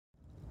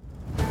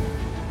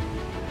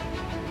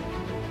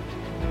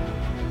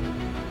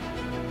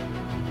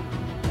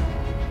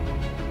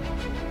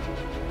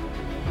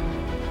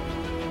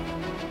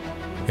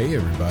Hey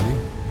everybody,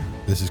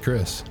 this is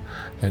Chris,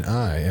 and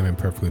I am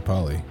Imperfectly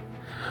Poly.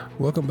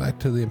 Welcome back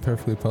to the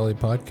Imperfectly Poly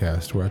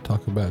podcast, where I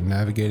talk about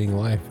navigating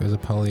life as a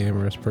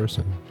polyamorous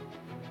person.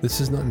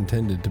 This is not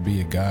intended to be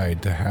a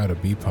guide to how to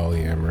be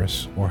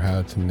polyamorous or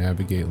how to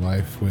navigate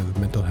life with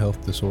mental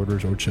health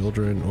disorders or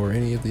children or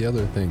any of the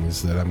other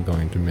things that I'm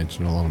going to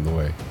mention along the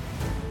way.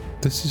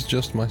 This is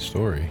just my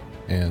story,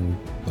 and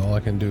all I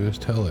can do is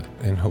tell it,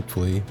 and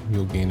hopefully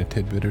you'll gain a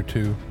tidbit or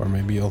two, or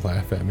maybe you'll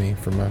laugh at me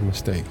for my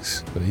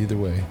mistakes. But either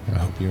way, I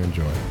hope you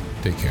enjoy.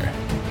 Take care.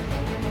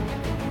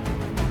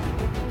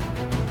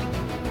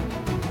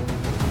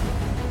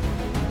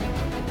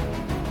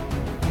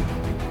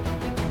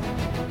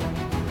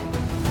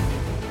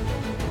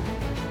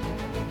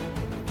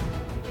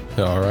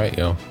 All right,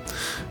 yo.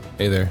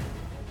 Hey there.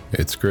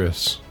 It's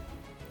Chris,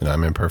 and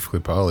I'm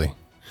Imperfectly Poly.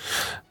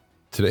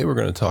 Today we're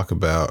going to talk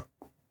about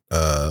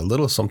a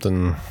little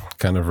something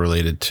kind of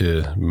related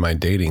to my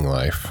dating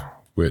life,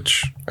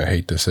 which I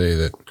hate to say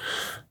that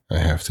I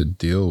have to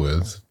deal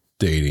with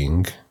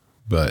dating,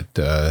 but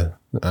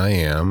I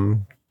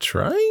am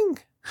trying.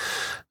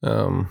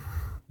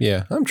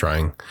 Yeah, I'm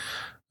trying.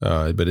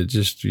 But it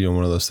just,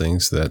 one of those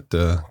things that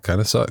kind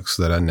of sucks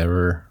that I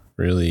never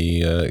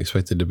really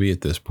expected to be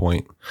at this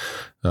point,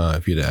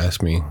 if you'd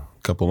asked me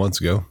a couple months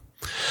ago.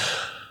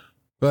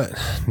 But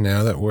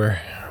now that we're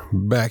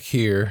back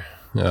here,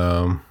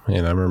 and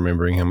I'm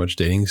remembering how much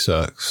dating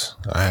sucks,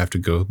 I have to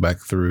go back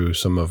through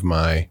some of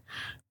my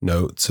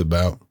notes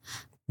about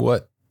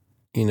what,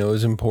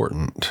 is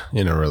important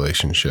in a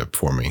relationship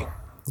for me.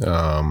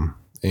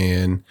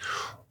 And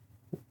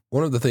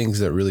one of the things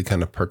that really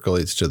kind of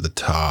percolates to the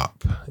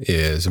top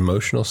is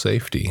emotional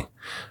safety.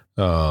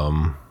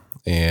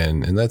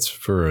 And that's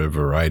for a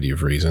variety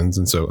of reasons.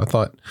 And so I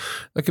thought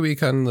that could be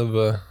kind of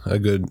a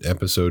good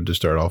episode to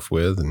start off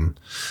with and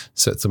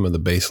set some of the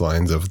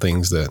baselines of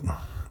things that,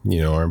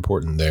 are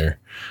important there,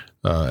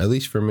 at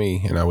least for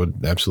me. And I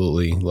would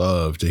absolutely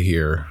love to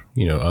hear,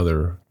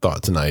 other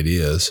thoughts and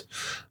ideas,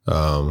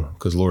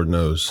 because Lord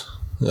knows,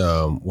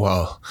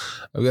 while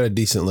I've got a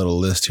decent little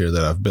list here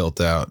that I've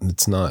built out, and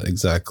it's not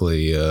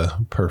exactly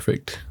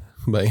perfect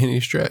by any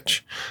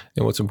stretch.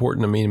 And what's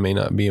important to me may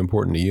not be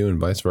important to you, and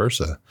vice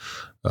versa.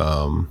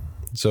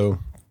 So,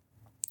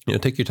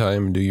 take your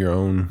time and do your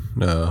own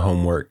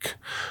homework.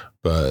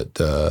 But,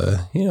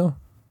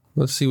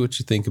 let's see what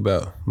you think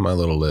about my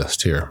little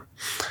list here.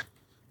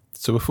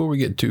 So before we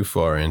get too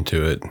far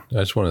into it, I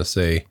just want to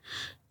say,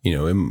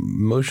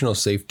 emotional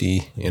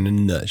safety in a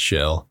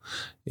nutshell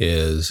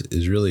is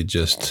really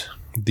just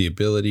the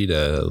ability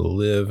to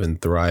live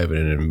and thrive in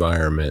an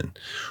environment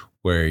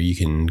where you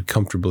can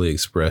comfortably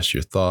express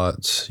your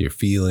thoughts, your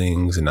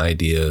feelings, and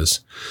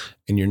ideas,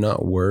 and you're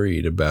not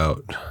worried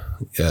about,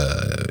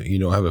 you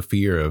don't have a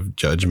fear of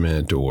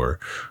judgment or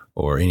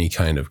any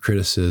kind of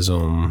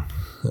criticism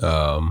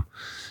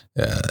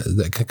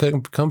that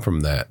can come from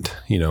that.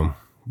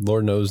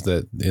 Lord knows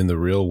that in the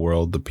real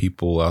world, the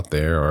people out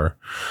there are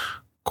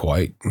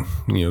quite,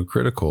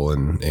 critical,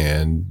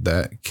 and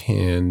that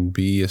can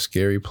be a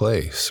scary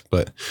place.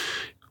 But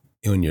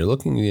when you're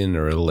looking in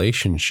a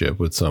relationship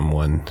with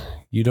someone,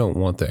 you don't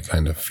want that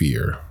kind of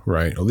fear,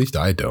 right? At least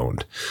I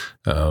don't.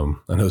 I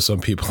know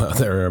some people out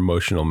there are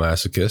emotional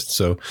masochists.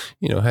 So,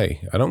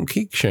 hey, I don't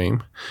kink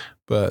shame,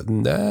 but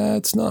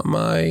that's not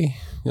my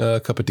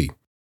cup of tea.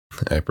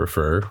 I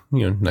prefer,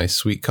 nice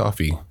sweet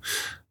coffee.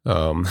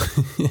 And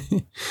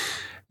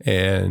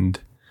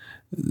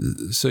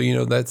so,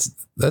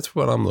 that's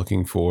what I'm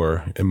looking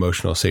for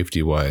emotional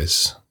safety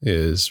wise,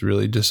 is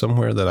really just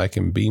somewhere that I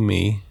can be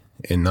me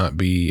and not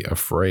be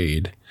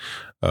afraid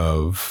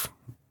of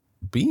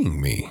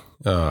being me.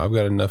 I've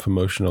got enough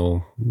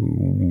emotional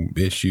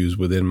issues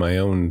within my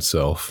own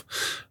self,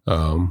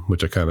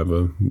 which I kind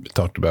of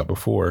talked about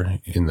before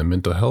in the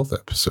mental health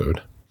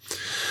episode.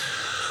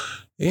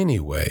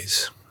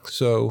 Anyways,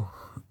 so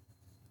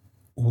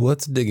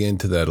let's dig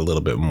into that a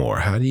little bit more.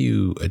 How do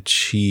you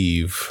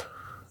achieve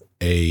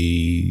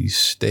a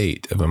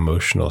state of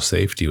emotional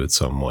safety with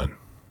someone?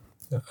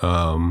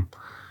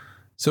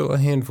 So a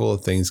handful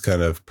of things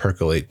kind of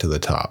percolate to the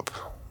top.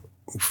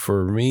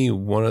 For me,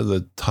 one of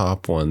the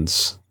top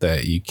ones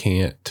that you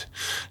can't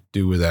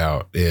do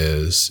without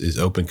is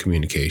open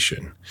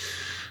communication.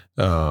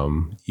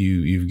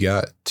 You've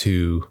got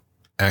to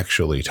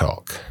actually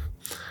talk.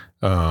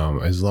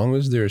 As long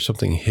as there's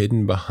something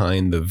hidden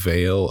behind the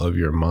veil of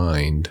your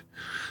mind,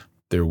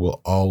 there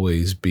will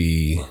always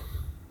be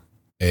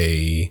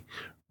a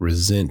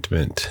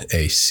resentment,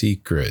 a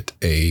secret,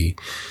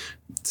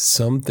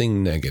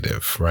 something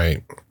negative,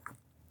 right?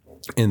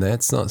 And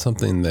that's not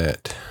something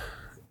that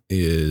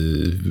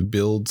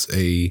builds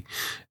a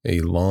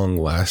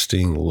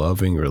long-lasting,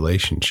 loving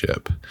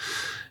relationship.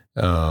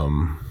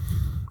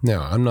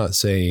 Now, I'm not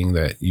saying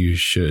that you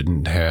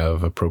shouldn't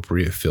have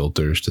appropriate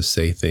filters to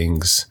say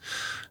things,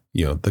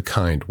 the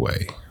kind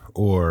way,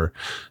 or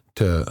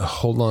to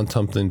hold on to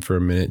something for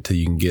a minute till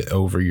you can get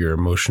over your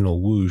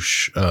emotional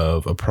whoosh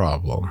of a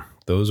problem.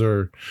 Those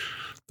are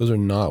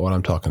not what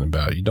I'm talking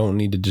about. You don't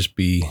need to just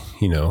be,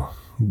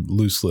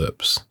 loose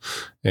lips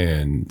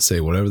and say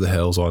whatever the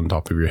hell's on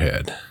top of your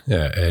head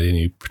at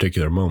any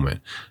particular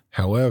moment.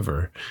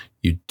 However,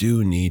 you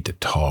do need to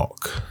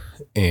talk,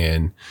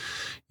 and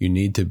you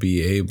need to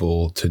be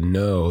able to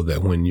know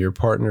that when your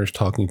partner is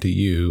talking to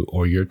you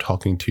or you're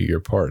talking to your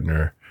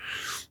partner,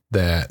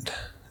 that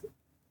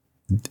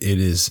it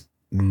is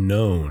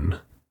known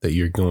that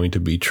you're going to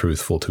be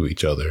truthful to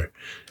each other,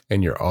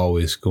 and you're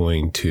always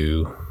going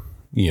to,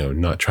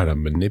 not try to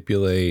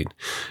manipulate,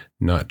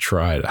 not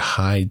try to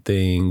hide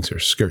things or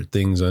skirt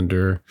things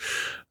under,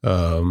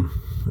 out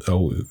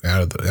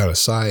of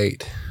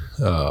sight.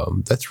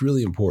 That's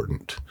really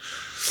important.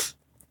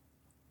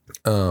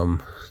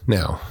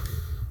 Now,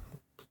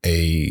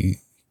 a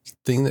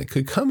thing that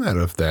could come out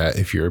of that,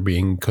 if you're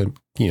being,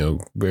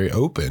 very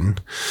open,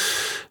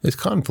 is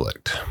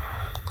conflict.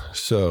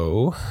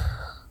 So,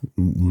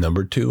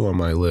 number 2 on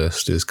my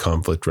list is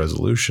conflict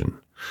resolution.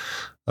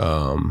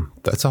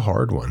 That's a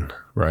hard one,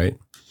 right?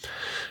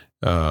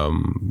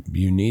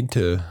 You need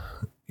to,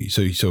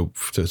 so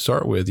to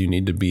start with, you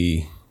need to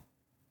be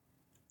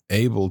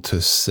able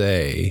to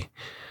say,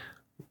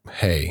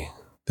 hey,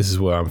 this is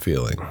what I'm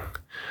feeling.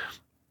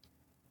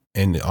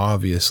 And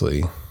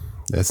obviously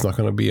that's not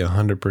going to be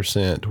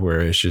 100%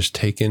 where it's just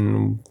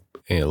taken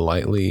and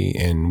lightly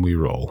and we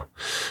roll.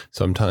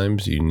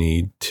 Sometimes you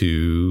need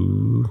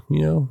to,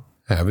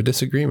 have a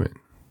disagreement.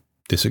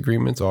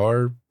 Disagreements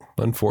are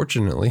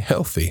unfortunately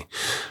healthy.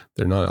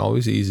 They're not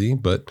always easy,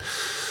 but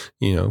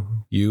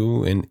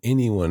you and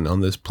anyone on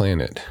this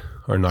planet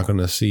are not going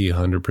to see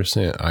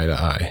 100% eye to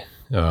eye.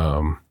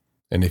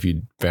 And if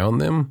you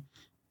found them,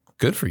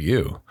 good for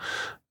you.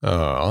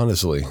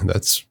 Honestly,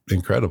 that's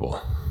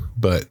incredible.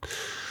 But,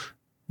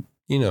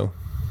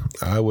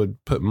 I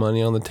would put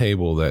money on the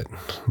table that,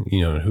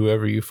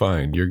 whoever you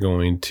find, you're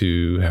going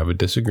to have a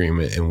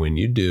disagreement. And when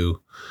you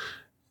do,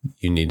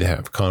 you need to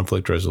have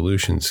conflict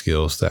resolution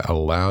skills that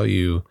allow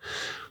you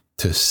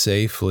to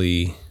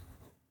safely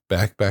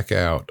back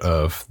out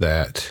of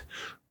that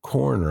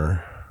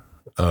corner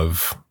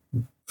of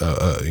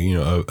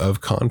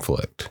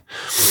conflict.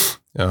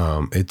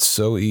 It's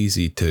so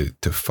easy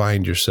to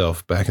find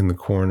yourself back in the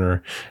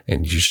corner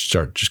and you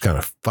start just kind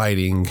of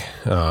fighting.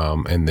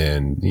 And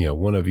then,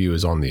 one of you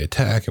is on the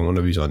attack and one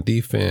of you's on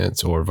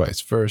defense, or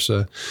vice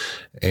versa.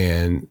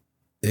 And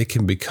it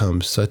can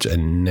become such a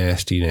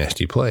nasty,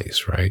 nasty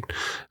place, right?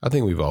 I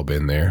think we've all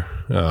been there.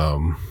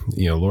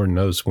 Lord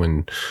knows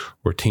when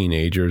we're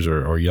teenagers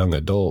or young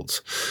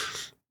adults,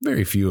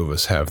 very few of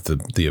us have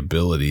the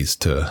abilities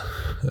to,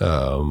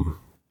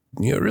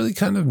 really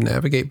kind of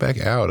navigate back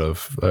out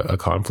of a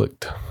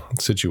conflict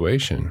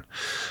situation,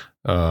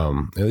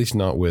 at least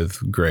not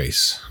with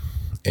grace.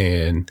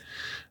 And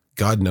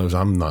God knows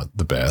I'm not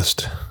the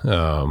best.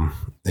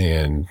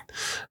 And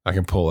I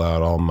can pull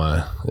out all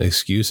my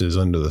excuses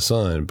under the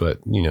sun, but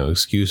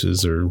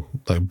excuses are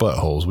like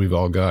buttholes. We've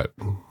all got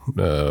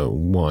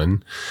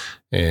one,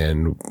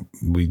 and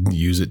we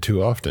use it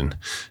too often,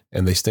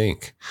 and they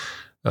stink.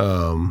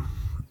 I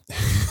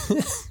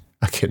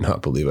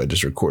cannot believe I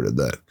just recorded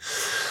that.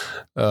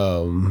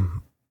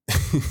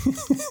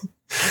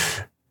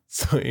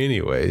 So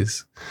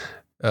anyways,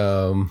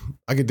 I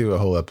could do a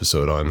whole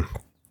episode on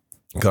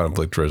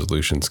conflict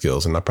resolution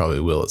skills, and I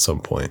probably will at some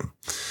point.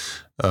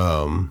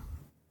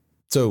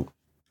 So,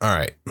 all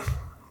right,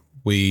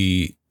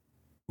 we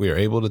are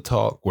able to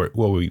talk.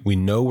 We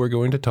know we're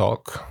going to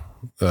talk,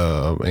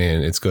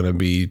 and it's going to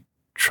be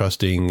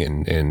trusting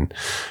and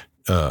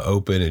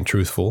open and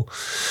truthful.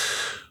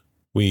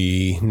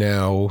 We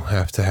now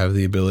have to have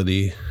the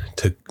ability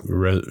to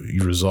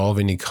resolve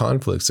any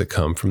conflicts that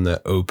come from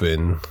that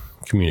open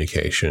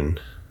communication.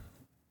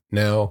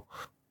 Now,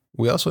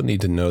 we also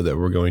need to know that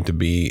we're going to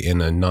be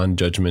in a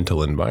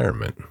non-judgmental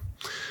environment.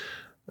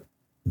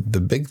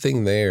 The big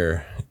thing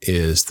there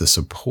is the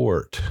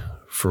support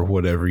for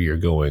whatever you're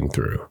going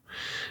through.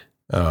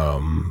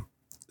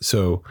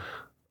 So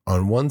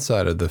on one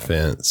side of the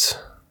fence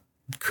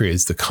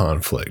creates the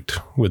conflict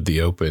with the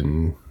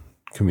open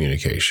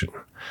communication.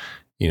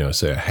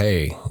 Say,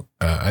 hey,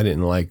 I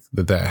didn't like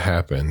that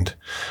happened.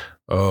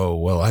 Oh,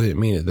 well, I didn't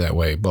mean it that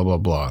way, blah, blah,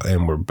 blah.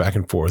 And we're back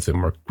and forth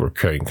and we're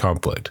creating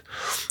conflict.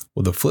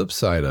 Well, the flip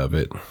side of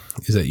it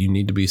is that you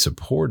need to be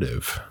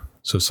supportive.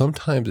 So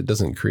sometimes it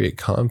doesn't create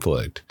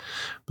conflict,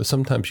 but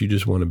sometimes you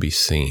just want to be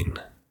seen.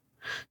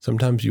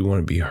 Sometimes you want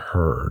to be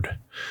heard.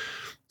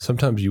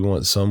 Sometimes you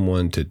want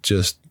someone to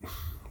just,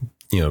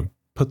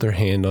 put their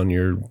hand on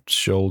your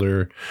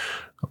shoulder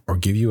or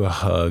give you a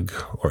hug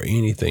or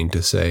anything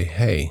to say,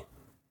 hey,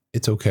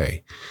 it's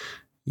okay.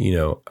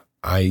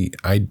 I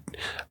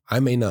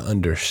may not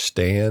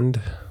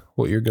understand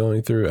what you're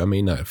going through. I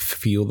may not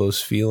feel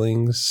those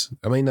feelings.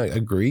 I may not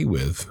agree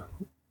with,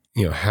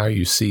 how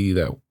you see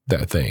that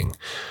thing,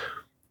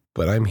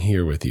 but I'm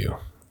here with you.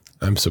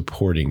 I'm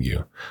supporting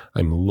you.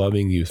 I'm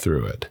loving you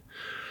through it.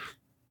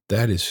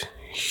 That is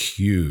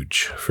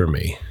huge for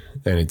me.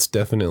 And it's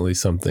definitely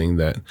something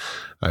that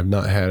I've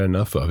not had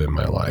enough of in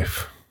my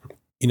life.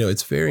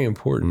 It's very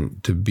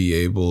important to be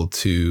able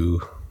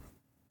to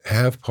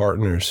have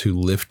partners who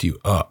lift you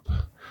up,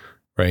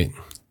 right?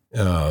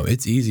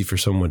 It's easy for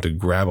someone to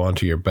grab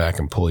onto your back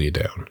and pull you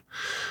down.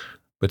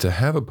 But to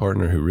have a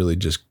partner who really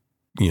just,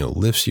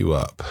 lifts you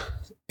up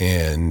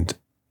and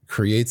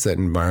creates that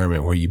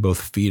environment where you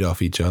both feed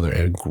off each other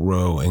and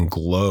grow and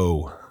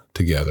glow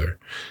together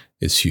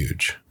is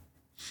huge.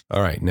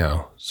 All right,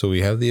 now, so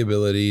we have the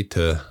ability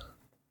to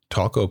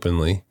talk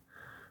openly,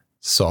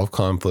 solve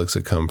conflicts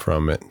that come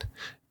from it,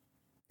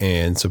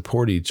 and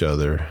support each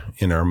other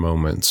in our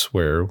moments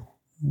where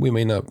we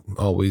may not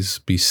always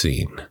be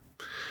seen.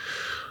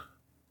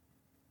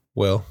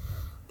 Well,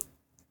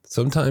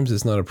 sometimes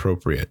it's not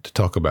appropriate to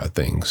talk about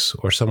things,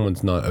 or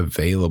someone's not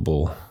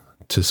available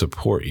to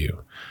support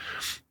you.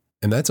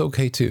 And that's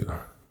okay too.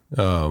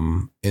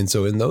 And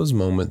so in those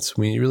moments,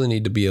 we really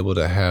need to be able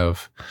to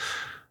have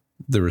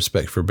the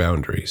respect for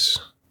boundaries.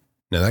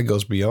 Now that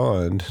goes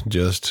beyond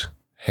just,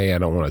 hey, I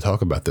don't want to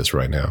talk about this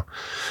right now.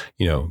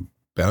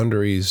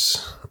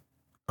 Boundaries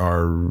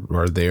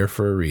are there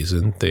for a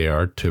reason. They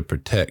are to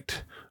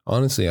protect.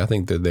 Honestly, I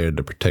think they're there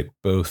to protect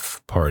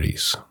both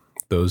parties.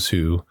 Those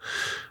who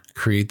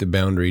create the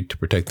boundary to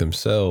protect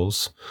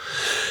themselves,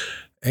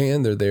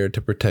 and they're there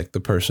to protect the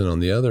person on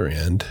the other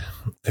end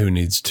who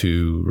needs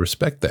to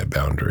respect that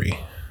boundary.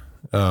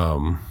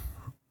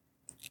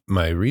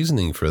 My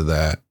reasoning for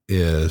that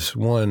is,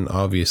 one,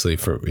 obviously,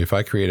 if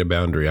I create a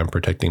boundary, I'm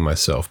protecting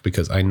myself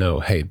because I know,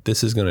 hey,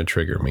 this is going to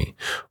trigger me,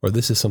 or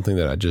this is something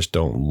that I just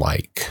don't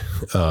like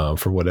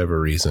for whatever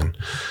reason.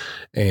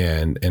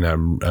 And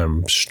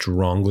I'm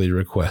strongly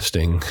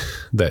requesting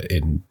that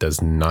it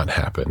does not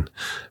happen.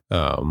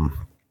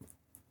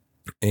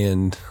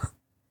 And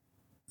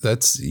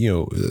that's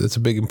a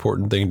big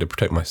important thing to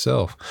protect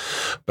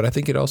myself. But I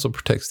think it also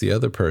protects the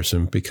other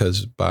person,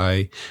 because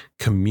by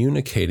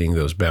communicating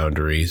those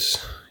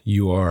boundaries,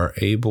 you are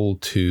able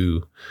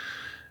to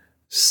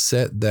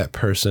set that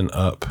person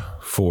up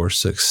for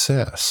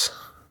success.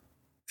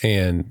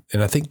 And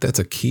I think that's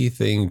a key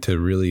thing to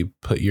really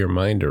put your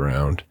mind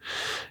around,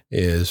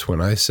 is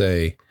when I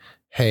say,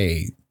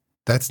 hey,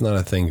 that's not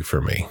a thing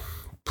for me.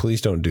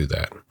 Please don't do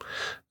that.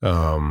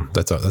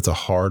 That's a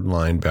hard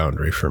line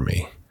boundary for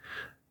me.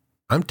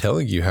 I'm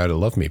telling you how to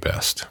love me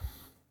best.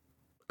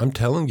 I'm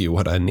telling you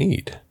what I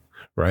need,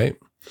 right?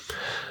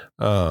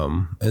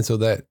 And so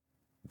that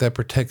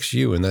protects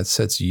you, and that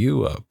sets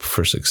you up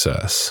for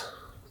success.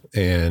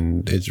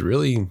 And it's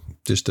really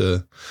just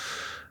a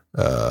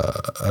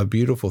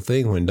beautiful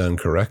thing when done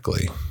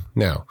correctly.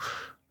 Now,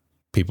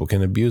 people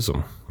can abuse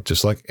them,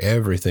 just like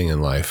everything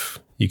in life.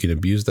 You can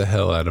abuse the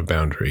hell out of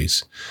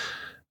boundaries.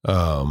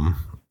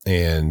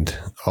 And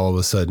all of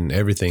a sudden,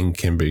 everything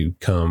can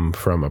become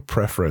from a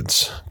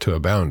preference to a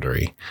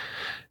boundary.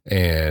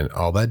 And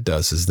all that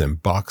does is then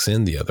box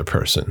in the other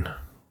person,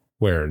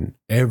 where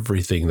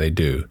everything they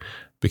do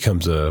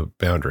becomes a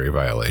boundary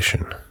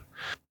violation.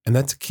 And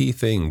that's a key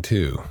thing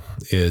too,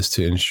 is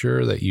to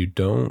ensure that you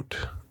don't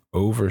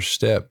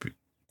overstep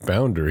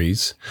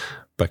boundaries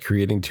by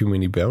creating too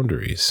many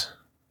boundaries,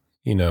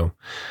 and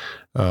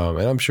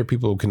I'm sure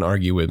people can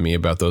argue with me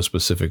about those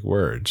specific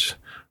words.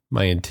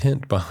 My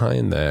intent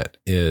behind that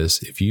is,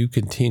 if you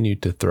continue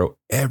to throw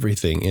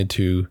everything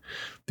into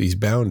these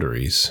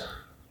boundaries,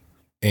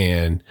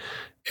 and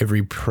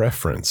every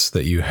preference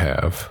that you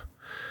have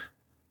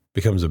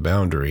becomes a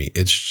boundary,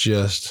 it's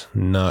just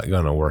not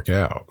going to work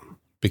out,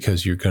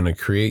 because you're going to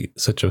create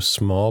such a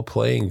small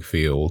playing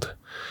field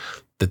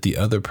that the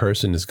other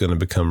person is going to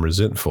become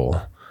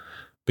resentful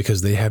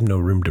because they have no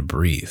room to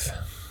breathe.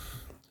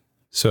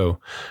 So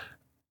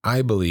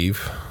I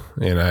believe,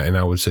 and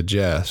I would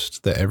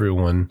suggest that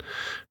everyone,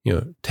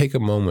 take a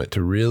moment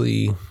to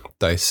really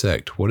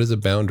dissect what is a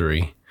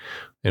boundary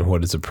and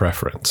what is a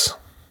preference,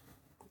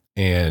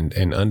 and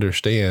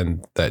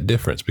understand that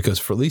difference.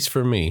 Because at least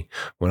for me,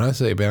 when I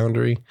say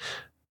boundary,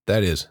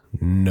 that is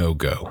no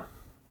go.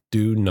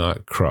 Do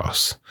not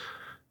cross.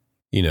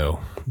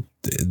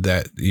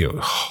 That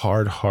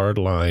hard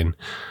line,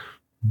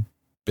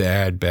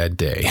 bad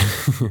day.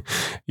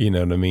 You know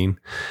what I mean?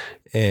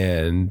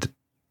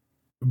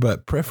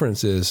 But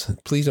preference is,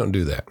 please don't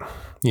do that.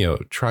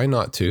 Try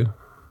not to,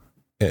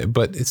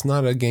 but it's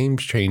not a game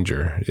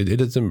changer. It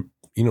doesn't,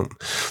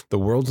 the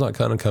world's not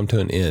going to come to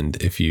an end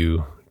if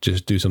you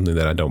just do something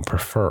that I don't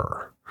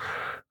prefer.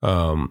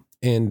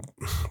 And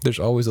there's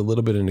always a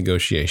little bit of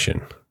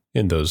negotiation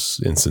in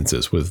those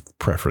instances with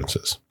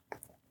preferences.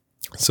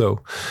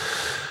 So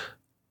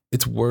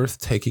it's worth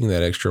taking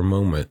that extra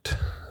moment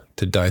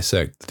to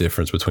dissect the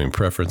difference between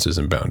preferences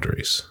and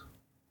boundaries.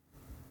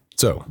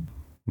 So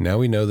now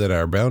we know that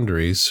our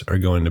boundaries are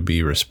going to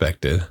be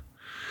respected.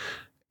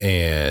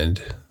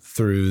 And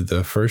through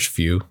the first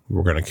few,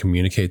 we're going to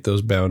communicate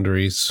those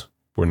boundaries.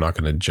 We're not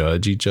going to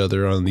judge each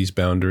other on these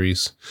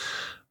boundaries.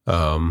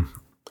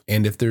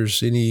 And if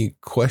there's any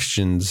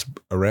questions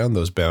around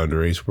those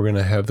boundaries, we're going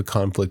to have the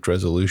conflict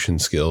resolution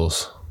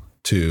skills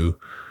to,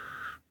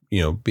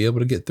 be able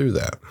to get through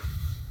that.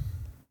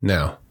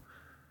 Now,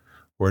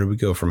 where do we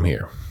go from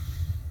here?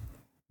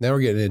 Now we're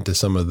getting into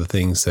some of the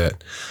things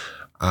that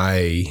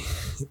I,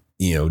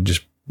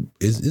 just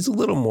is a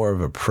little more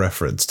of a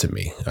preference to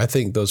me. I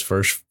think those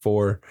first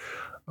four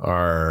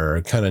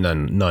are kind of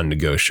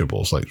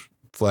non-negotiables, like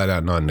flat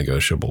out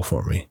non-negotiable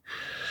for me.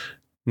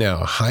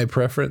 Now, high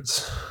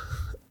preference,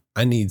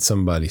 I need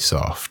somebody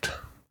soft.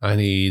 I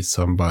need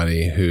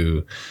somebody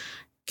who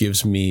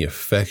gives me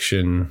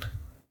affection,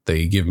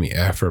 they give me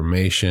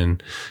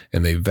affirmation,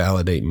 and they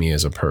validate me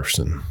as a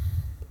person.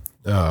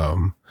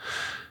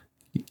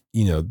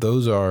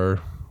 Those are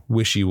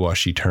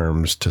wishy-washy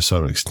terms to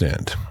some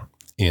extent,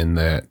 in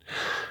that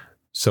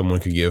someone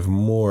could give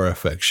more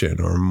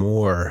affection or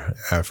more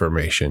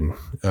affirmation.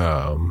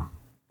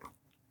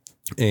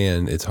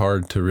 And it's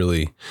hard to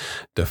really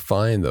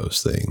define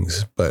those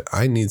things, but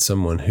I need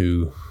someone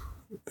who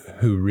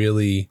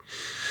really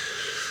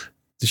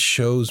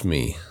shows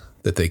me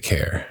that they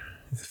care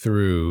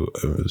through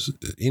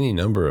any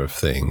number of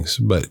things.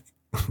 But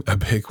a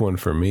big one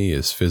for me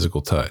is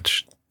physical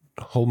touch.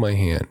 Hold my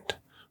hand,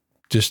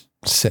 just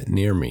sit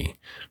near me,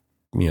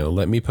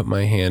 let me put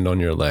my hand on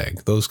your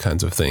leg. Those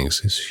kinds of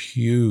things is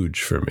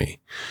huge for me.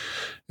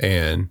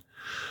 And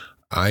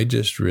I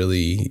just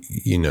really,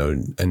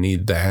 I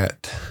need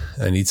that.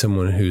 I need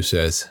someone who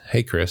says,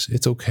 hey, Chris,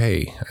 it's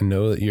okay. I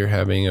know that you're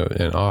having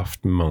an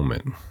off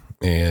moment,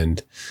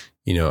 and,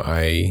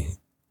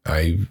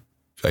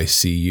 I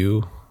see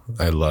you,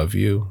 I love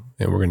you,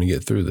 and we're going to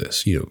get through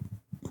this.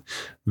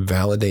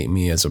 Validate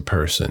me as a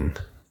person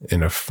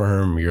and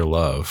affirm your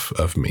love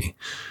of me.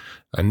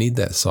 I need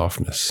that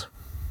softness.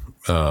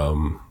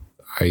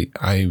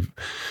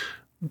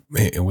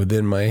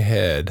 Within my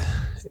head,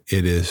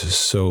 it is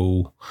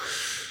so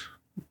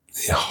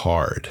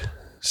hard,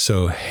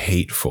 so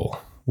hateful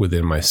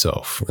within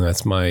myself. And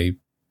that's my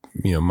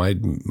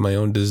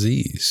own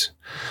disease,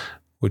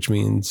 which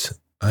means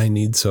I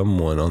need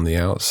someone on the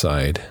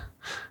outside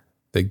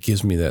that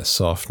gives me that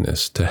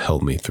softness to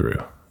help me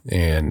through.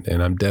 And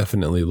I'm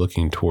definitely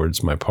looking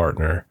towards my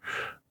partner,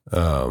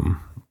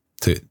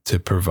 to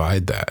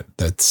provide that.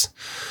 That's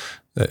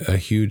a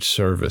huge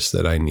service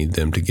that I need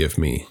them to give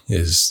me,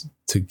 is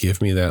to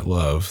give me that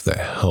love that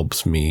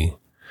helps me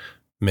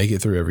make it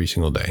through every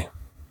single day.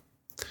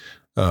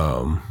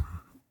 And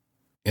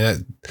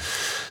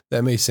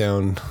that may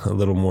sound a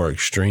little more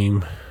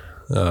extreme,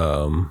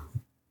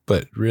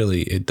 but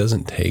really it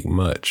doesn't take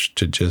much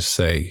to just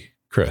say,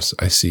 Chris,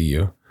 I see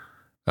you.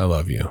 I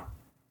love you.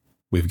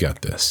 We've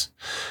got this.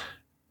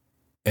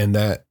 And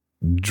that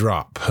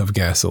drop of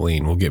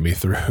gasoline will get me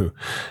through,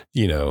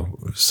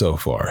 so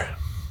far.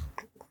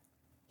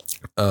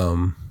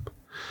 Some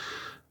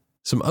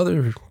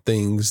other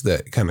things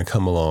that kind of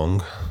come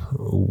along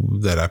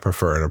that I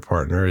prefer in a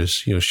partner is,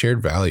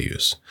 shared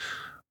values.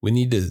 We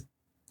need to,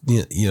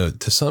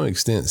 to some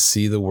extent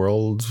see the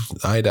world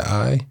eye to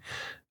eye.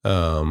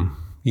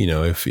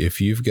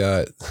 If you've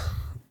got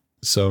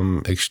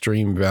some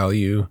extreme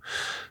value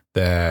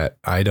that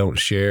I don't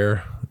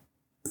share,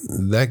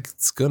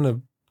 that's going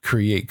to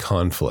create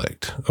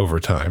conflict over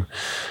time.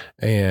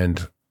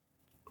 And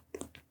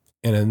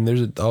then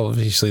there's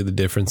obviously the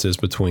differences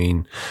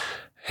between,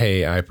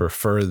 hey, I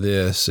prefer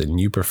this and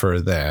you prefer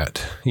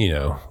that.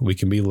 We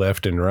can be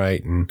left and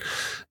right and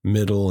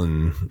middle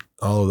and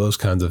all of those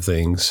kinds of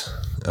things.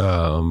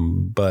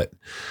 But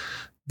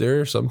there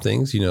are some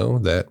things,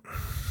 that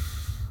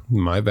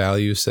my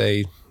values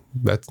say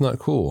that's not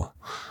cool.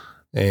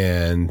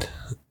 And,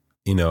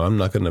 I'm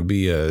not going to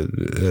be a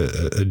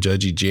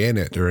judgy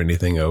Janet or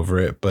anything over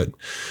it, but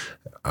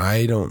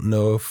I don't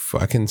know if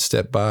I can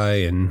step by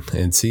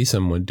and see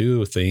someone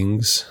do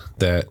things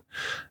that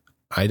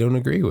I don't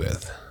agree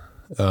with.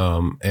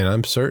 And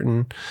I'm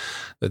certain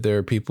that there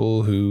are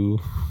people who,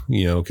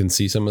 can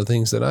see some of the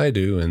things that I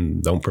do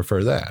and don't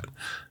prefer that.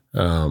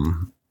 A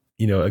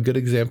good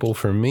example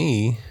for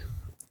me,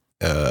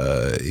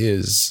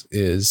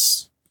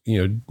 is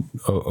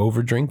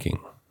over drinking.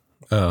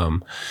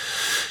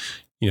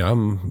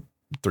 I'm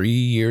 3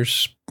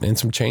 years and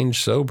some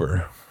change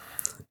sober,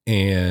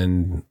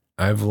 and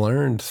I've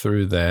learned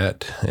through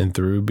that and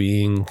through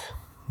being,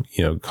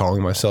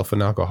 calling myself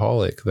an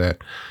alcoholic, that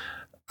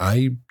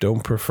I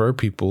don't prefer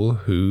people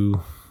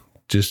who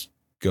just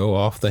go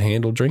off the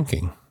handle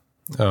drinking.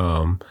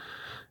 Do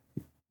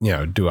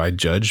I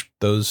judge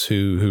those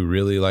who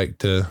really like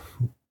to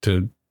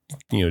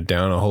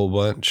down a whole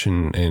bunch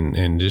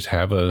and just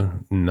have a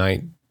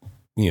night,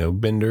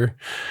 bender?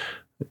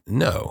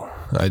 No,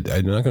 I'm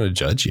not going to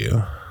judge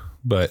you,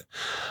 but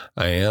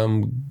I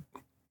am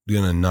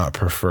going to not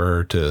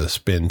prefer to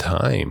spend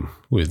time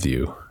with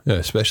you,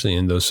 especially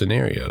in those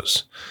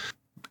scenarios.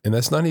 And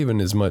that's not even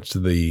as much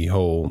the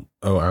whole,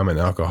 oh, I'm an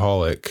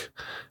alcoholic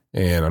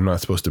and I'm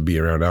not supposed to be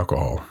around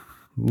alcohol.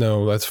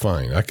 No, that's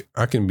fine.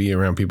 I can be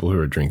around people who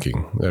are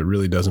drinking. That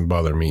really doesn't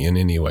bother me in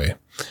any way.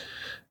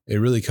 It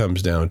really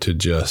comes down to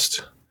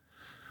just,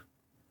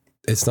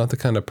 it's not the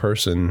kind of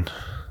person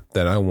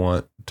that I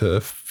want to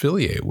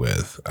affiliate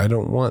with. I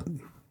don't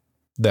want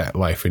that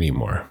life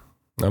anymore.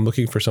 I'm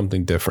looking for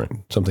something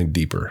different, something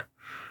deeper.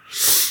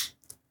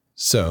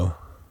 So,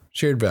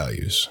 shared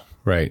values,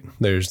 right?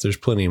 There's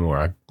plenty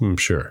more, I'm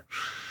sure.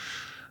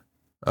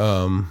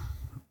 I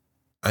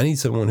need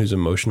someone who's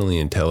emotionally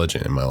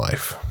intelligent in my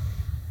life.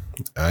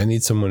 I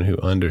need someone who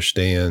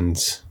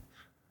understands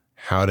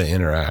how to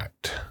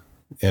interact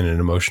at an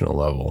emotional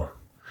level.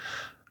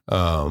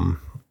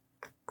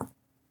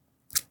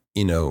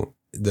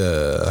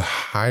 The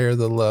higher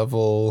the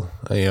level,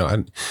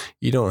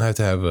 you don't have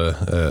to have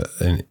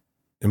an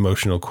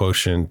emotional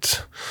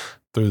quotient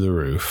through the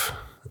roof.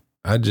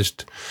 I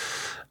just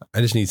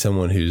need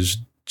someone who's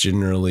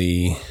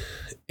generally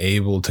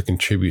able to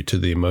contribute to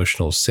the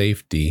emotional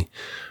safety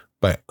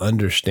by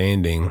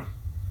understanding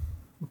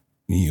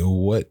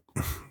what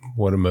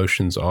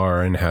emotions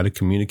are and how to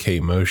communicate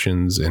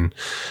emotions and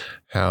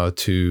how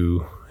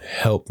to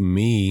help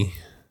me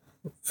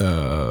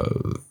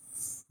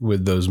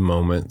with those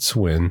moments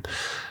when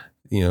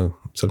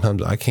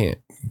sometimes I can't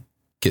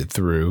get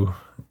through,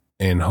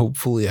 and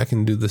hopefully I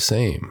can do the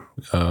same.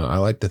 I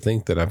like to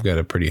think that I've got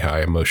a pretty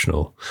high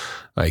emotional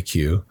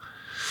IQ.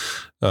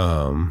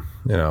 And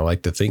I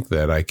like to think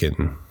that I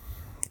can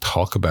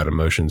talk about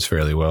emotions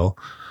fairly well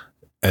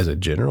as a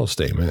general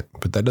statement,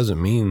 but that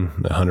doesn't mean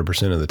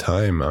 100% of the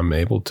time I'm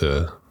able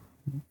to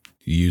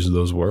use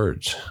those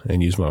words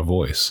and use my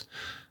voice.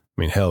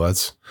 I mean, hell,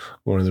 that's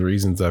one of the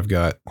reasons I've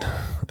got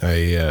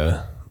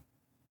an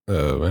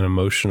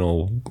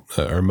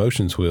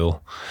emotions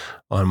wheel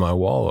on my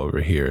wall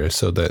over here,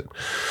 so that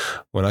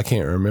when I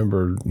can't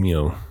remember,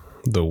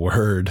 the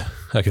word,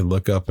 I can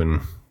look up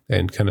and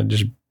kind of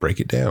just break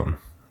it down.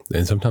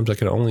 And sometimes I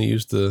can only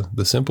use the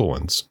simple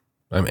ones.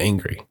 I'm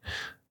angry.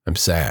 I'm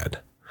sad.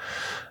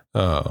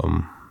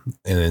 And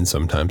then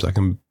sometimes I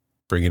can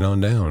bring it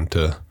on down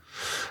to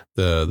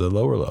the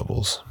lower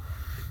levels.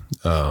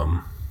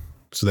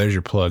 So there's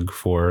your plug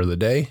for the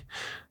day.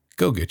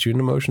 Go get you an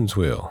emotions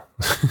wheel.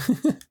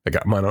 I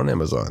got mine on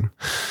Amazon.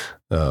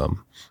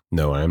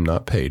 No, I am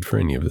not paid for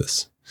any of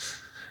this.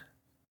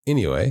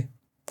 Anyway,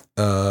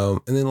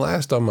 and then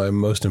last on my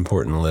most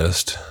important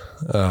list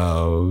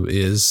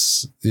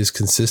is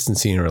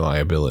consistency and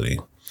reliability.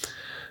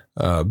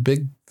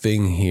 Big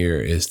thing here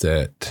is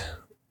that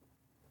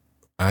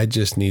I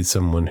just need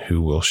someone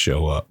who will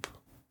show up.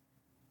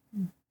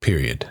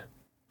 Period.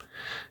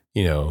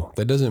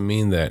 That doesn't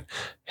mean that,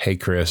 hey,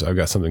 Chris, I've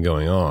got something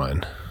going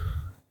on.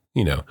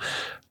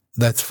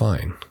 That's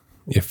fine.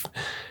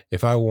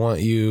 If I want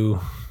you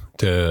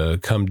to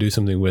come do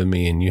something with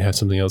me and you have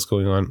something else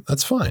going on,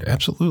 that's fine.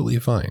 Absolutely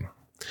fine.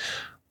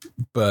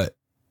 But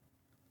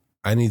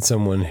I need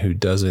someone who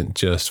doesn't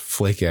just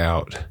flake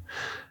out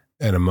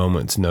at a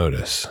moment's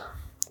notice,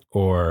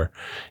 or,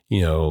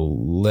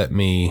 let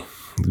me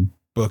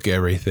book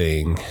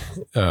everything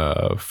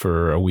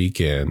for a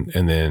weekend,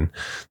 and then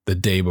the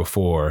day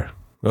before,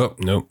 oh,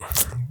 nope,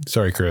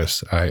 sorry,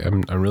 Chris,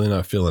 I'm really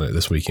not feeling it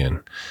this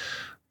weekend.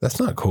 That's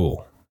not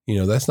cool.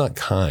 That's not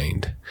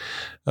kind.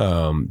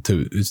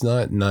 It's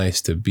not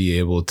nice to be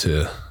able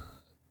to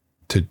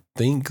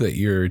think that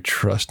you're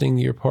trusting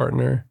your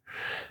partner,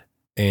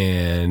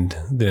 and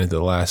then at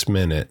the last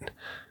minute,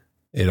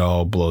 it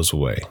all blows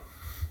away.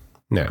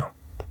 Now,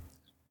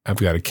 I've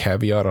got a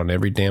caveat on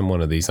every damn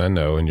one of these, I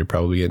know, and you're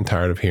probably getting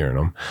tired of hearing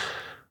them.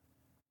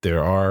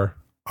 There are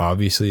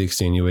obviously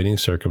extenuating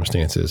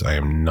circumstances. I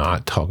am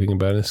not talking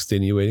about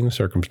extenuating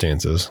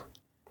circumstances.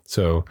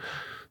 So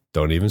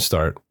don't even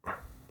start.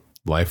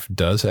 Life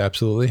does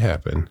absolutely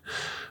happen.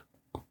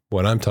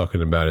 What I'm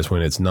talking about is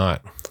when it's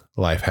not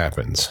life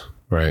happens,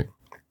 right?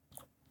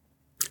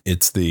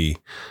 It's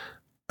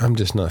I'm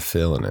just not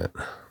feeling it.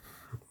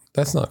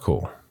 That's not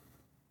cool,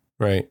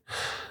 right?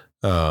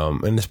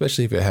 And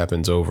especially if it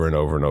happens over and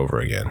over and over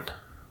again.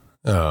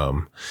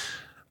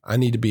 I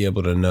need to be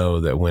able to know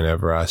that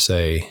whenever I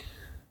say,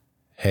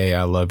 hey,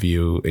 I love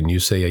you, and you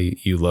say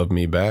you love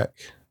me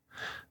back,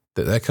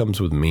 that comes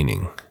with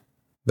meaning.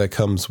 That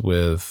comes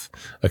with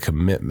a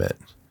commitment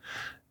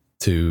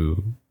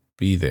to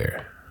be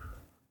there.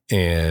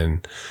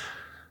 And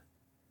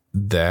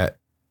that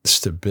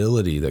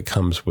stability that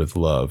comes with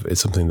love is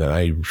something that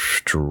I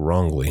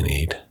strongly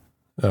need.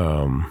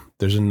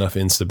 There's enough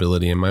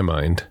instability in my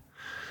mind.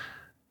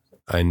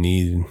 I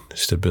need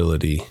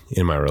stability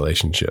in my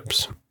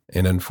relationships.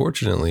 And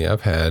unfortunately,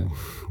 I've had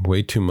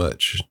way too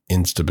much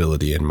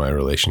instability in my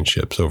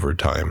relationships over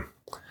time.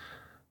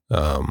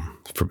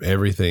 From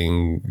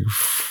everything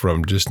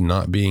from just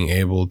not being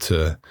able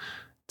to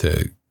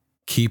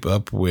keep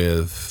up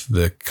with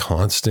the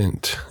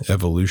constant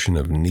evolution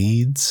of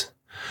needs,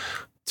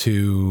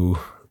 to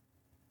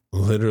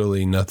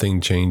literally nothing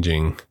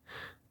changing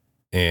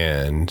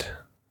and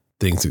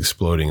things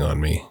exploding on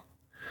me.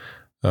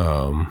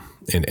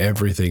 And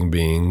everything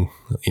being,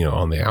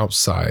 on the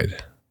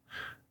outside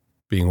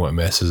being what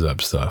messes up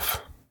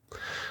stuff.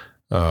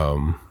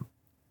 And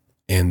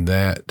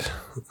that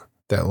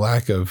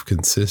lack of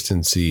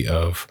consistency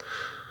of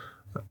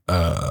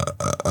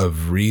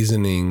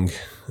reasoning,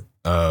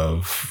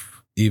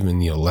 of even,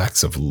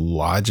 lacks of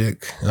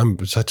logic.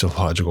 I'm such a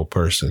logical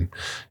person.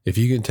 If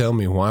you can tell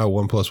me why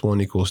 1 +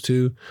 1 =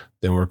 2,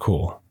 then we're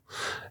cool.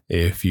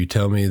 If you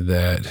tell me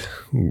that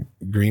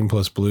green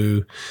plus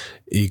blue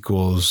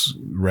equals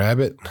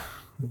rabbit,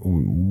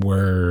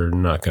 we're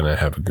not going to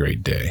have a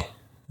great day.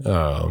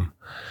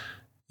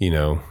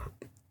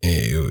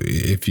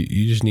 if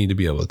you just need to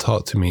be able to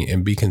talk to me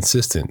and be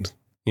consistent.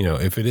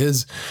 If it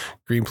is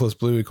green plus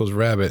blue equals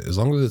rabbit, as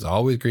long as it's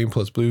always green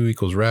plus blue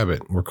equals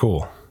rabbit, we're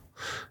cool.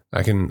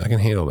 I can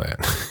handle that.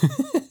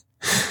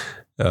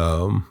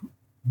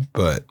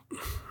 But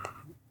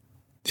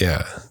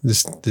yeah,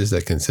 this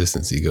that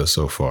consistency goes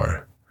so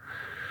far.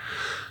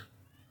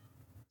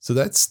 So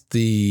that's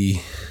the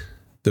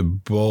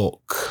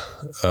bulk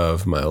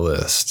of my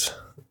list.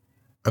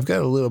 I've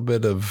got a little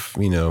bit of,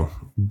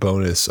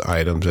 bonus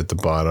items at the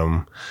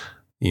bottom.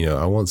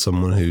 I want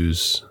someone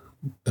who's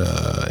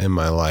in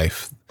my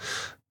life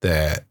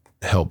that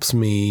helps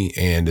me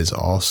and is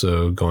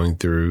also going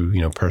through,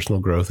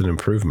 personal growth and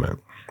improvement.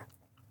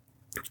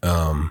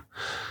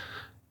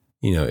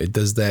 It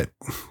does that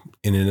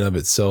in and of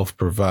itself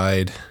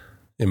provide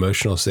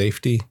emotional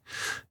safety?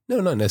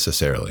 No, not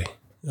necessarily.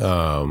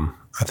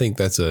 I think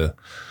that's a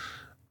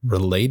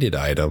related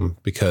item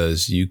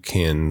because you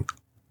can,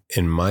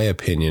 in my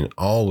opinion,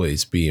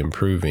 always be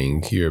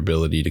improving your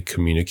ability to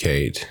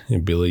communicate,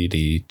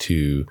 ability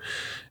to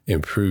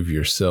improve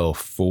yourself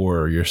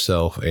for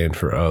yourself and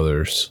for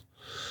others.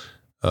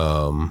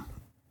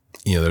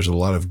 There's a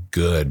lot of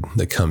good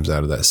that comes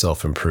out of that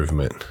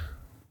self-improvement,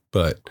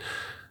 but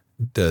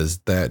does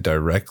that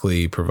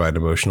directly provide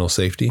emotional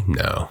safety?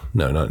 No,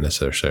 not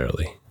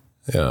necessarily.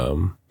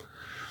 And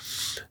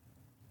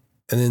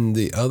then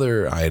the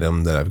other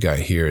item that I've got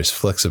here is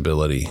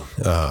flexibility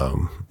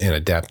and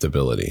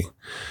adaptability.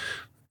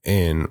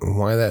 And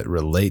why that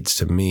relates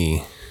to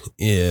me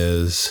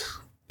is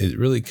it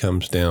really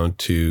comes down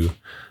to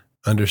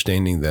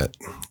understanding that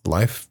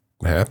life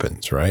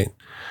happens, right?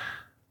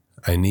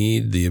 I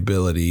need the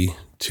ability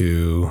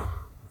to,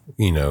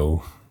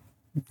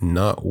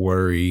 not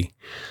worry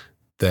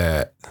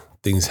that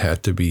things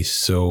have to be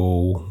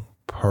so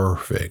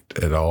perfect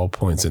at all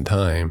points in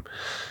time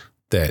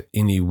that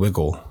any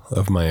wiggle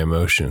of my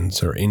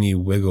emotions or any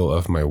wiggle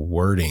of my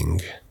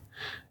wording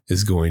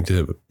is going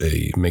to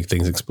make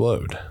things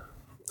explode.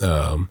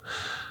 The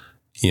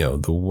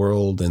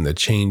world and the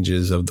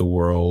changes of the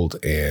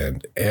world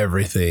and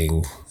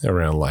everything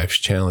around life's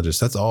challenges,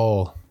 that's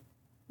all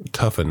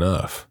tough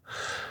enough.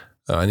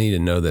 I need to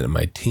know that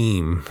my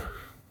team,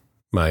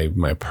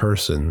 my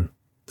person,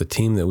 the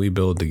team that we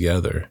build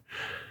together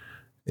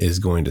is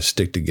going to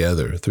stick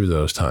together through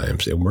those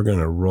times, and we're going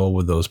to roll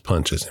with those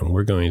punches, and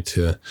we're going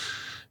to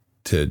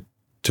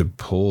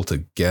pull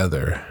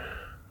together,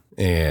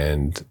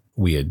 and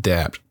we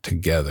adapt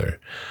together.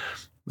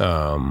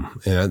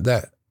 And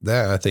that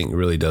I think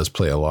really does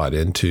play a lot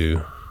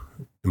into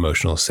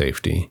emotional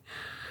safety,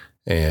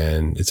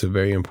 and it's a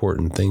very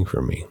important thing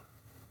for me.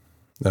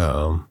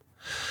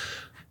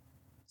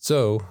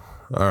 So,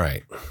 all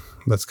right,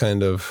 let's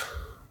kind of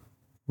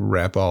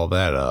wrap all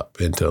that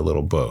up into a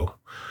little bow.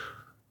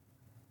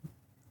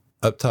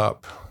 Up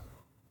top,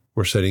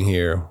 we're sitting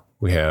here.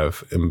 We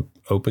have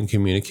open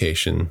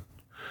communication.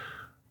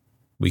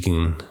 We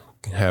can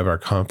have our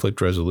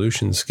conflict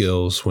resolution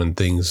skills when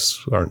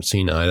things aren't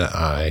seen eye to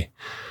eye,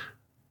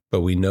 but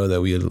we know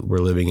that we're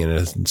living in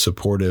a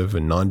supportive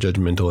and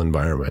non-judgmental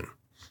environment.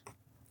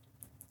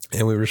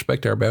 And we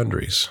respect our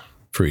boundaries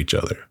for each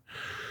other.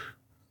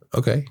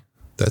 Okay,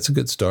 that's a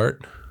good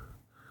start.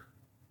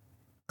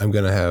 I'm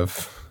going to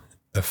have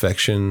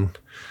affection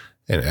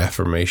and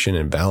affirmation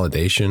and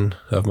validation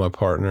of my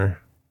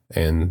partner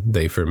and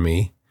they for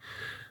me.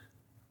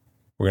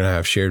 We're going to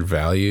have shared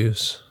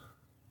values.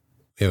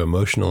 We have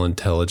emotional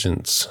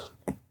intelligence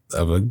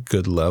of a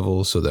good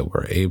level so that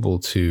we're able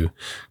to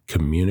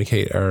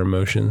communicate our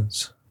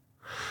emotions.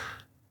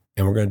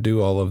 And we're going to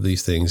do all of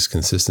these things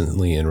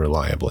consistently and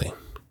reliably.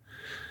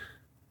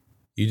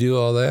 You do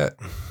all that,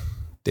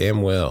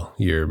 damn well,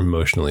 you're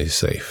emotionally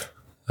safe.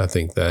 I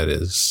think that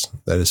is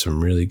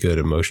some really good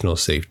emotional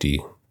safety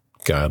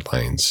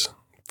guidelines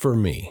for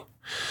me.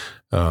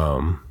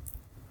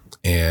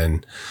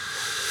 And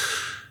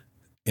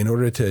in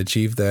order to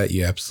achieve that,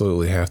 you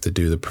absolutely have to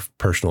do the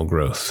personal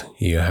growth.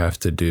 You have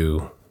to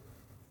do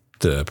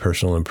the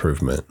personal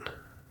improvement.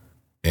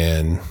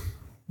 And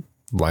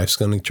life's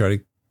going to try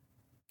to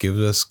give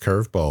us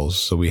curveballs.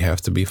 So we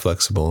have to be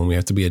flexible and we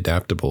have to be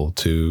adaptable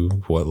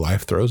to what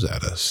life throws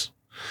at us.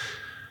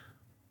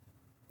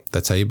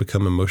 That's how you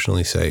become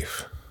emotionally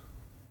safe.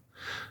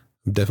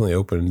 I'm definitely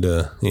open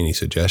to any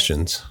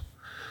suggestions,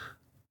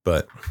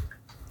 but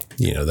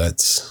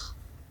that's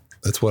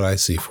what I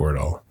see for it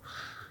all.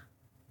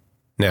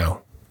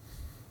 Now,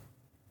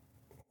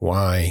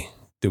 why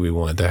do we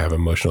want to have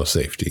emotional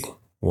safety?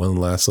 One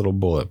last little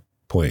bullet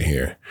point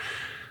here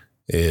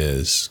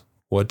is,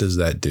 what does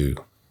that do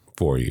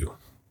for you,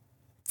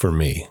 for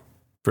me,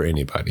 for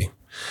anybody?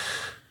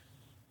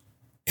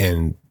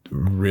 And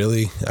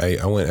really,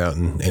 I went out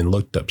and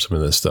looked up some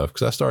of this stuff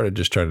because I started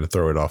just trying to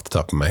throw it off the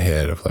top of my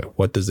head of like,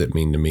 what does it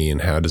mean to me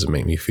and how does it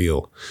make me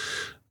feel?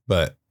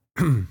 But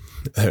there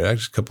are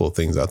actually a couple of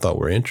things I thought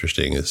were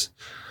interesting is,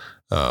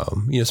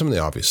 some of the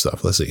obvious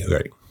stuff. Let's see.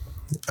 Right.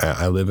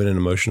 I live in an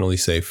emotionally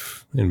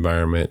safe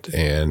environment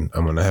and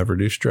I'm going to have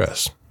reduced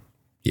stress.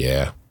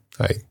 Yeah.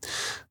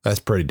 That's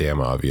pretty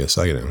damn obvious.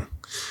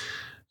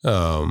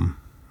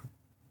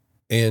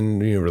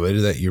 And, related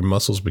to that, your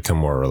muscles become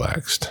more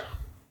relaxed.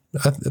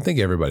 I think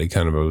everybody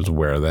kind of was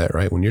aware of that,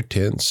 right? When you're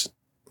tense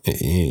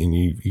and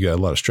you got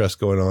a lot of stress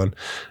going on,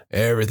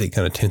 everything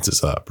kind of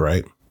tenses up,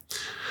 right?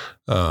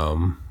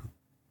 Well,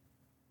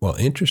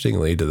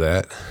 interestingly to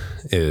that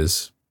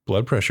is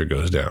blood pressure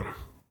goes down,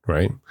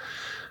 right?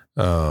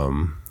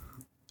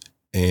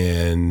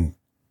 And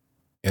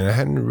I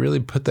hadn't really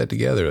put that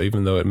together,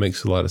 even though it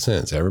makes a lot of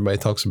sense. Everybody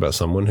talks about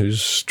someone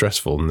who's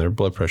stressful and their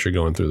blood pressure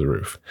going through the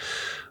roof.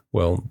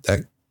 Well,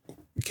 that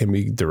can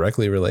be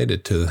directly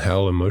related to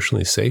how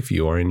emotionally safe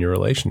you are in your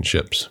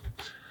relationships.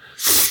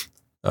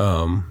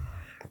 Another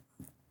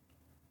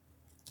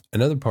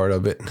part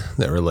of it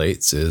that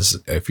relates is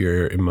if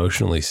you're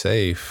emotionally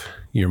safe,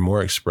 you're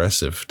more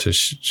expressive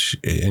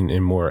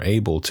and more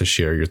able to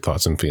share your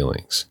thoughts and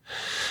feelings.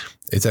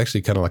 It's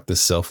actually kind of like the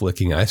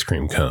self-licking ice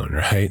cream cone,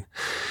 right?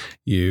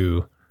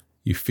 You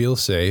feel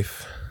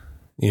safe.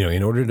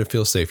 In order to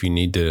feel safe, you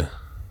need to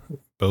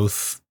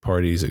both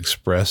parties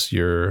express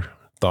your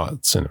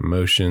thoughts and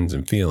emotions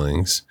and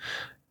feelings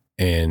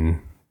and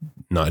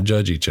not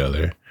judge each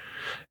other.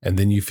 And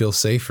then you feel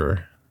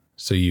safer.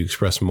 So you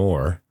express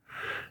more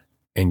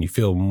and you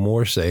feel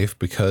more safe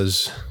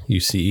because you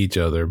see each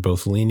other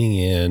both leaning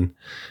in,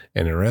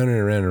 and around and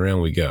around and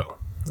around we go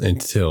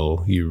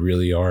until you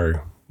really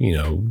are,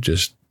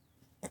 just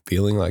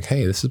feeling like,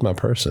 hey, this is my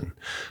person.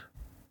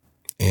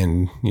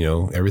 And,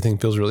 everything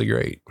feels really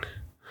great.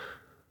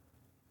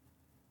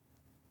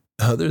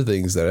 Other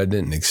things that I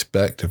didn't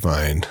expect to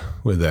find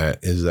with that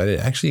is that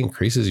it actually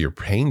increases your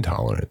pain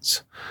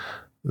tolerance.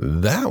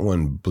 That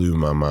one blew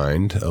my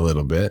mind a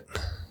little bit.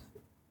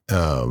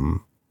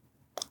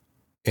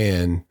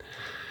 And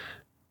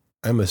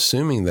I'm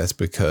assuming that's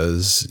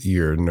because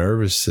your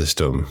nervous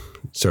system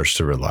starts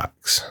to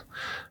relax.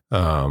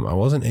 I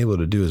wasn't able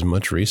to do as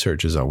much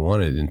research as I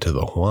wanted into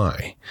the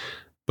why,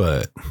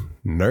 but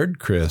Nerd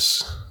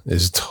Chris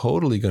is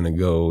totally going to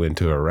go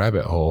into a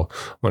rabbit hole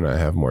when I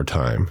have more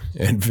time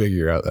and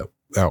figure out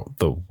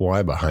the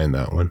why behind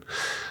that one.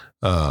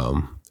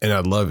 And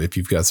I'd love if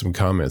you've got some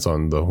comments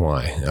on the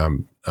why.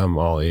 I'm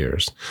all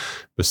ears.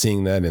 But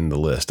seeing that in the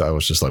list, I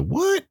was just like,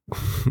 what?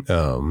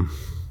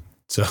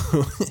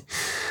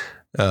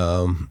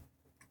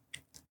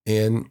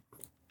 And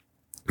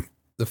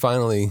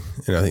finally,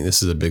 and I think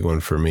this is a big one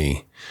for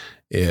me,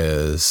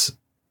 is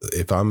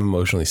if I'm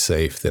emotionally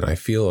safe, then I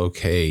feel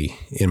okay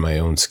in my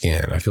own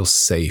skin. I feel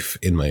safe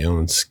in my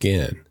own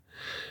skin.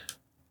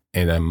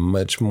 And I'm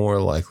much more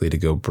likely to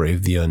go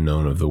brave the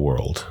unknown of the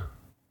world.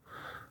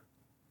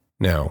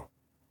 Now,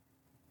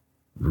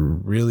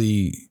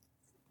 really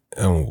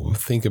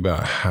think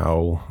about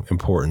how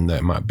important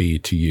that might be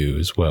to you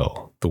as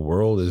well. The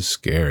world is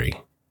scary.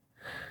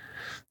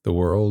 The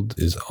world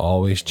is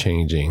always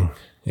changing,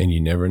 and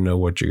you never know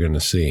what you're going to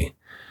see.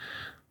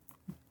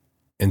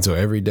 And so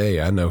every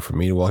day I know for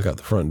me to walk out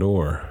the front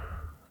door,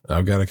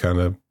 I've got to kind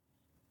of,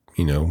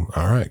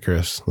 all right,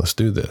 Chris, let's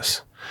do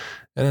this.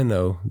 And I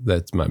know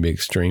that might be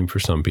extreme for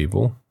some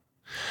people,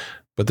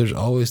 but there's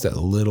always that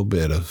little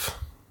bit of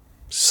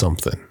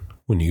something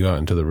when you go out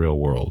into the real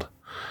world.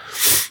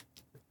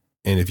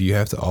 And if you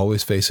have to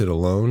always face it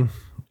alone,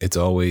 it's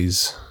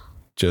always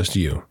just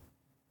you.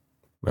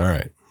 All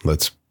right,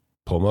 let's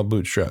pull my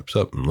bootstraps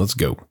up and let's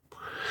go.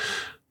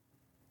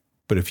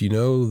 But if you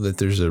know that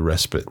there's a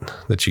respite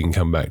that you can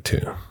come back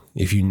to,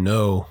 if you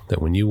know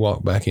that when you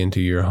walk back into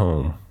your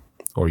home,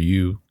 or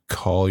you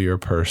call your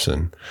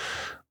person,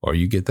 or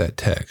you get that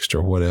text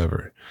or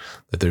whatever,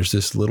 that there's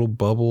this little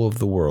bubble of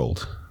the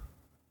world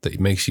that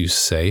makes you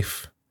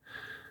safe,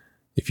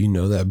 if you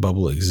know that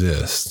bubble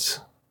exists,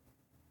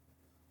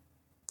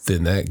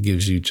 then that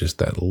gives you just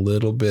that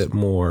little bit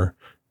more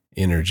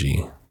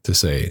energy to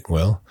say,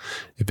 well,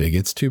 if it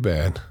gets too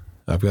bad,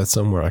 I've got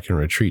somewhere I can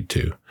retreat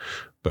to.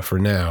 But for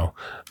now,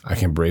 I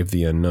can brave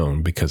the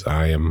unknown because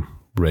I am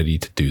ready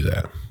to do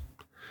that.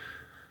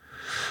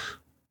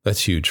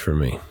 That's huge for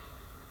me.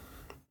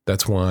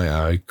 That's why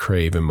I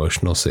crave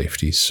emotional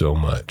safety so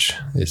much,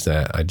 is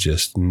that I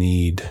just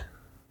need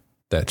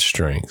that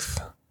strength.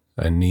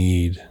 I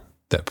need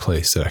that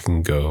place that I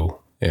can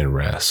go and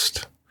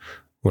rest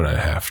when I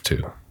have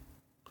to.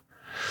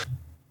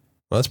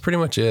 Well, that's pretty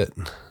much it.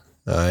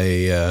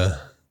 I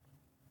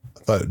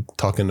thought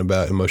talking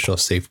about emotional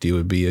safety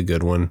would be a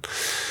good one,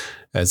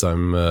 as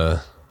I'm,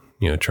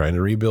 trying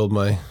to rebuild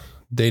my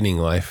dating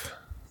life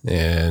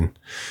and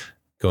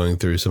going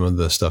through some of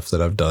the stuff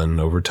that I've done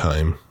over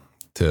time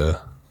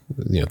to,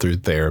 through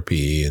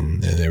therapy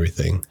and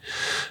everything.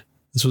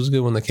 This was a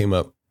good one that came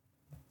up.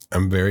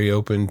 I'm very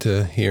open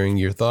to hearing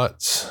your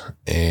thoughts,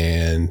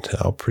 and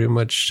I'll pretty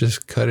much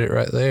just cut it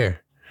right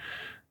there.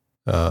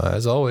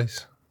 As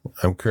always,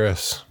 I'm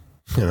Chris,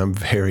 and I'm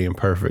very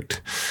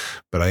imperfect,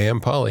 but I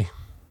am Polly.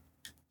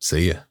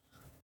 See ya.